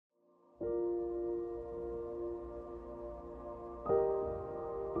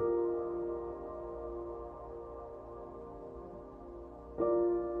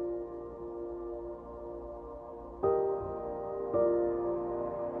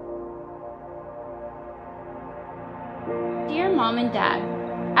Dear Mom and Dad,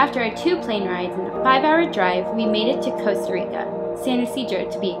 after our 2 plane rides and a 5-hour drive, we made it to Costa Rica, San Isidro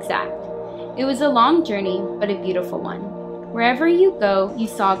to be exact. It was a long journey, but a beautiful one. Wherever you go, you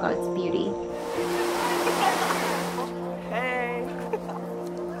saw God's beauty.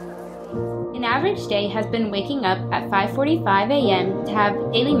 An average day has been waking up at 5:45 a.m. to have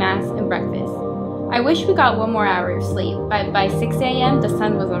daily mass and breakfast. I wish we got 1 more hour of sleep, but by 6 a.m. the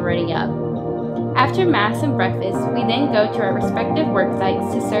sun was already up. After mass and breakfast, we then go to our respective work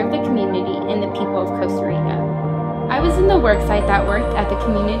sites to serve the community and the people of Costa Rica. I was in the work site that worked at the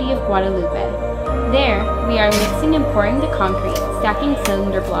community of Guadalupe. There, we are mixing and pouring the concrete, stacking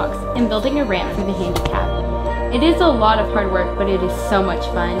cylinder blocks, and building a ramp for the handicapped. It is a lot of hard work, but it is so much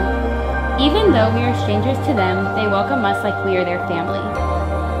fun. Even though we are strangers to them, they welcome us like we are their family.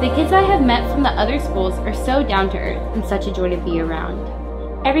 The kids I have met from the other schools are so down to earth and such a joy to be around.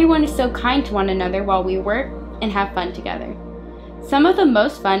 Everyone is so kind to one another while we work and have fun together. Some of the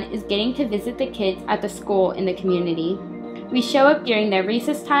most fun is getting to visit the kids at the school in the community. We show up during their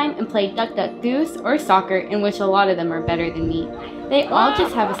recess time and play duck duck goose or soccer, in which a lot of them are better than me. They all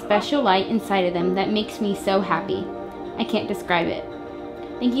just have a special light inside of them that makes me so happy. I can't describe it.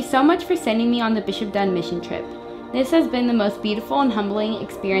 Thank you so much for sending me on the Bishop Dunne mission trip. This has been the most beautiful and humbling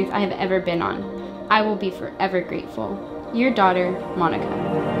experience I have ever been on. I will be forever grateful. Your daughter, Monica.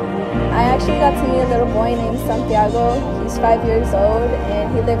 I actually got to meet a little boy named Santiago. He's 5 years old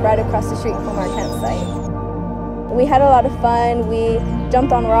and he lived right across the street from our campsite. We had a lot of fun. We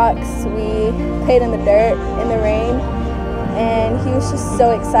jumped on rocks. We played in the dirt, in the rain, and he was just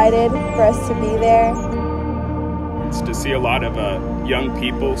so excited for us to be there. To see a lot of young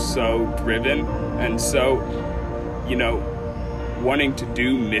people so driven and so, wanting to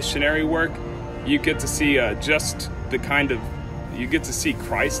do missionary work. You get to see you get to see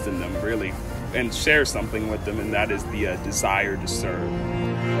Christ in them, really, and share something with them, and that is the desire to serve.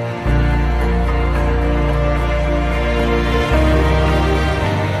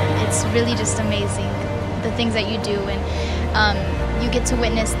 It's really just amazing, the things that you do, and you get to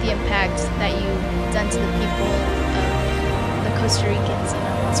witness the impact that you've done to the people of the Costa Ricans.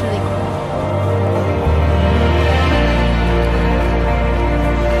 It's really cool.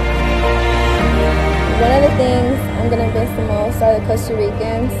 One of the things I'm going to miss the most are the Costa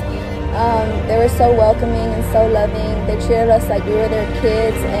Ricans. They were so welcoming and so loving. They treated us like we were their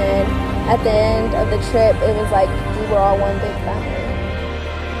kids, and at the end of the trip, it was like we were all one big family.